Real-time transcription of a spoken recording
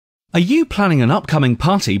Are you planning an upcoming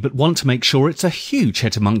party but want to make sure it's a huge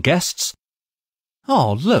hit among guests?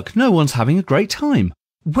 Oh, look, no one's having a great time.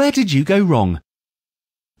 Where did you go wrong?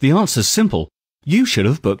 The answer's simple. You should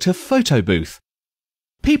have booked a photo booth.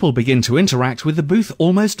 People begin to interact with the booth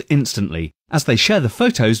almost instantly. As they share the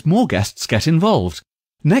photos, more guests get involved.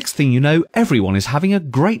 Next thing you know, everyone is having a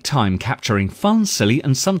great time capturing fun, silly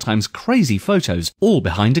and sometimes crazy photos, all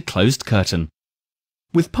behind a closed curtain.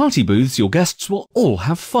 With party booths, your guests will all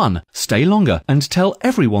have fun, stay longer, and tell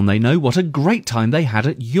everyone they know what a great time they had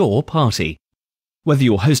at your party. Whether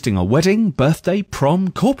you're hosting a wedding, birthday,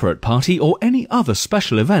 prom, corporate party, or any other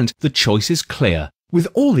special event, the choice is clear. With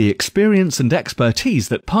all the experience and expertise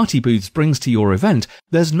that Party Booths brings to your event,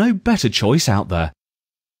 there's no better choice out there.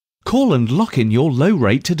 Call and lock in your low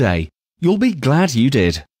rate today. You'll be glad you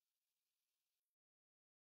did.